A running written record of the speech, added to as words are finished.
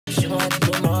you gon' have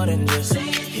to do more than this.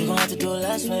 You gon' have to do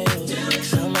less for you.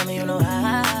 So mommy, you know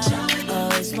I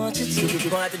always want you to. You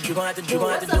gon' have to do.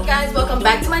 What's up, guys? Welcome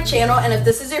back to my channel, and if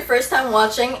this is your first time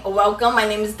watching, welcome. My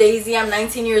name is Daisy. I'm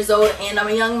 19 years old and I'm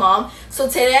a young mom. So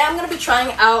today I'm gonna be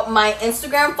trying out my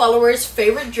Instagram followers'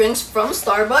 favorite drinks from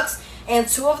Starbucks, and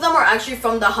 2 of them are actually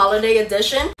from the holiday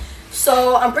edition.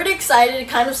 So I'm pretty excited,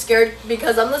 kind of scared,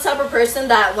 because I'm the type of person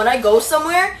that when I go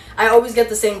somewhere, I always get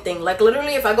the same thing. Like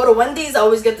literally, if I go to Wendy's, I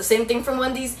always get the same thing from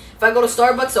Wendy's. If I go to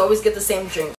Starbucks, I always get the same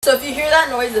drink. So if you hear that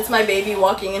noise, it's my baby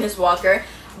walking in his walker.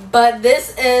 But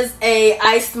this is a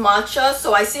iced matcha,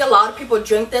 so I see a lot of people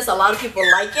drink this. A lot of people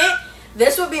like it.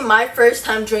 This would be my first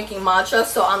time drinking matcha,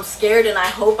 so I'm scared and I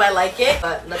hope I like it.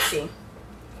 But let's see.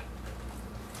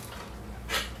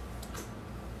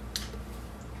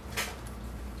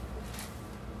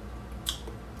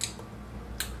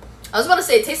 I was about to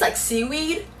say it tastes like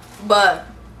seaweed, but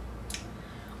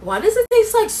why does it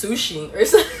taste like sushi or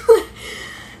something?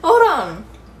 Hold on.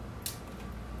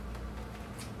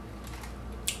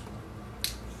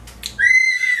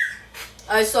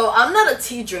 Alright, so I'm not a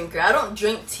tea drinker. I don't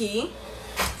drink tea,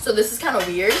 so this is kind of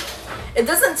weird. It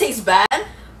doesn't taste bad,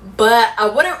 but I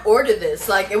wouldn't order this.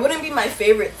 Like, it wouldn't be my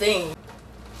favorite thing.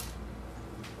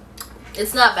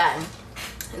 It's not bad.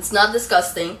 It's not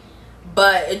disgusting.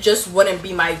 But it just wouldn't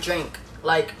be my drink.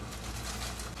 Like,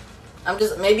 I'm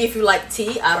just, maybe if you like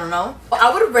tea, I don't know.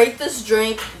 I would rate this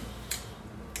drink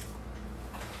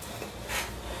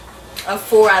a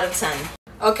 4 out of 10.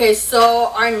 Okay,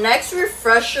 so our next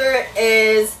refresher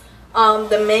is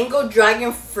the mango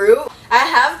dragon fruit. I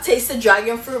have tasted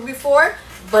dragon fruit before,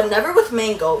 but never with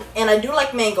mango. And I do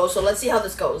like mango, so let's see how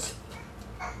this goes.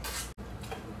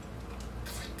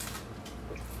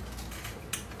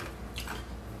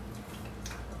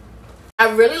 I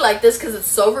really like this because it's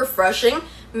so refreshing.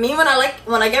 Me, when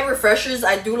I get refreshers,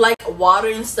 I do like water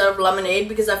instead of lemonade,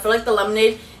 because I feel like the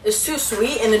lemonade is too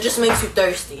sweet and it just makes you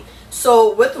thirsty.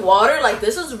 So with water, like,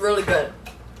 this is really good.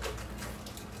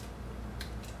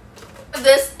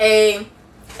 This a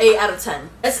 8 out of 10.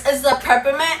 This is the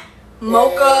peppermint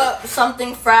mocha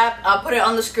something frap. I'll put it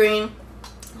on the screen.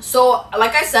 So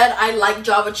like I said, I like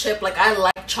Java chip, like I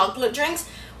like chocolate drinks,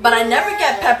 but I never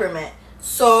get peppermint.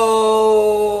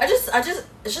 So I just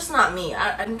it's just not me.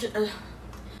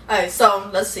 Alright, so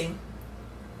let's see.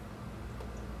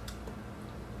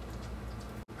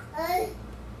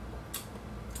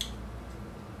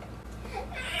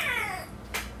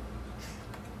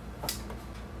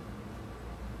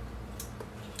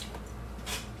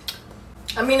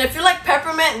 I mean, if you like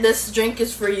peppermint, this drink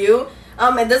is for you.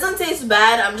 It doesn't taste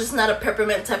bad. I'm just not a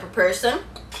peppermint type of person.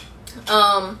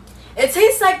 It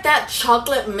tastes like that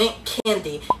chocolate mint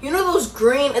candy. You know those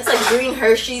green, it's like green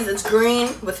Hershey's, it's green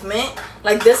with mint.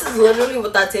 Like, this is literally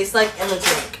what that tastes like in the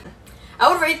drink. I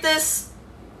would rate this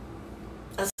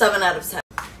a 7 out of 10.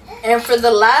 And for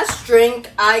the last drink,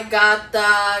 I got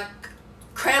the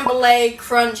creme brulee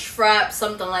crunch frap,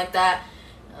 something like that.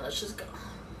 Let's just go.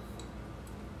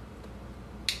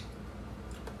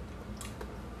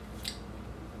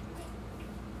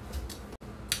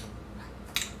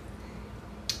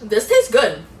 This tastes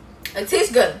good. It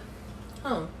tastes good.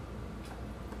 Oh.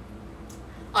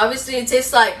 Obviously, it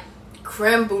tastes like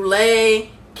creme brulee,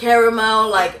 caramel.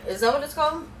 Like, is that what it's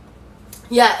called?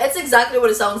 Yeah, it's exactly what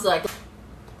it sounds like.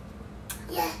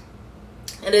 Yeah.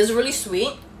 It is really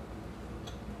sweet.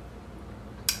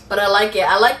 But I like it.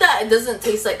 I like that it doesn't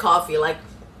taste like coffee. Like,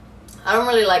 I don't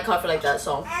really like coffee like that,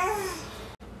 so.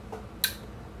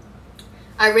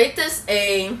 I rate this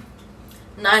a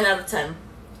 9 out of 10.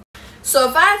 So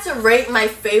if I had to rate my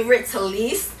favorite to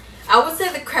least, I would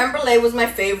say the creme brulee was my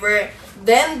favorite.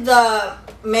 Then the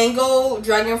mango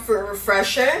dragon fruit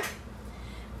refresher.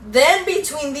 Then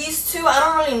between these two, I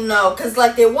don't really know, because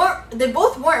like they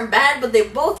both weren't bad, but they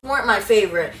both weren't my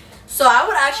favorite. So I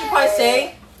would actually probably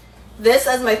say this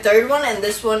as my third one and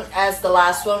this one as the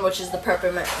last one, which is the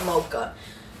peppermint mocha.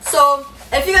 So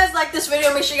if you guys like this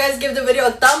video, make sure you guys give the video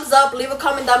a thumbs up, leave a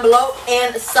comment down below,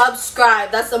 and subscribe.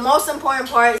 That's the most important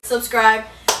part. Subscribe,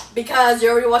 because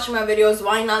you're already watching my videos.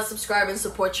 Why not subscribe and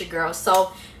support your girl?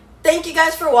 So thank you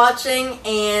guys for watching,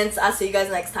 and I'll see you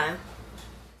guys next time.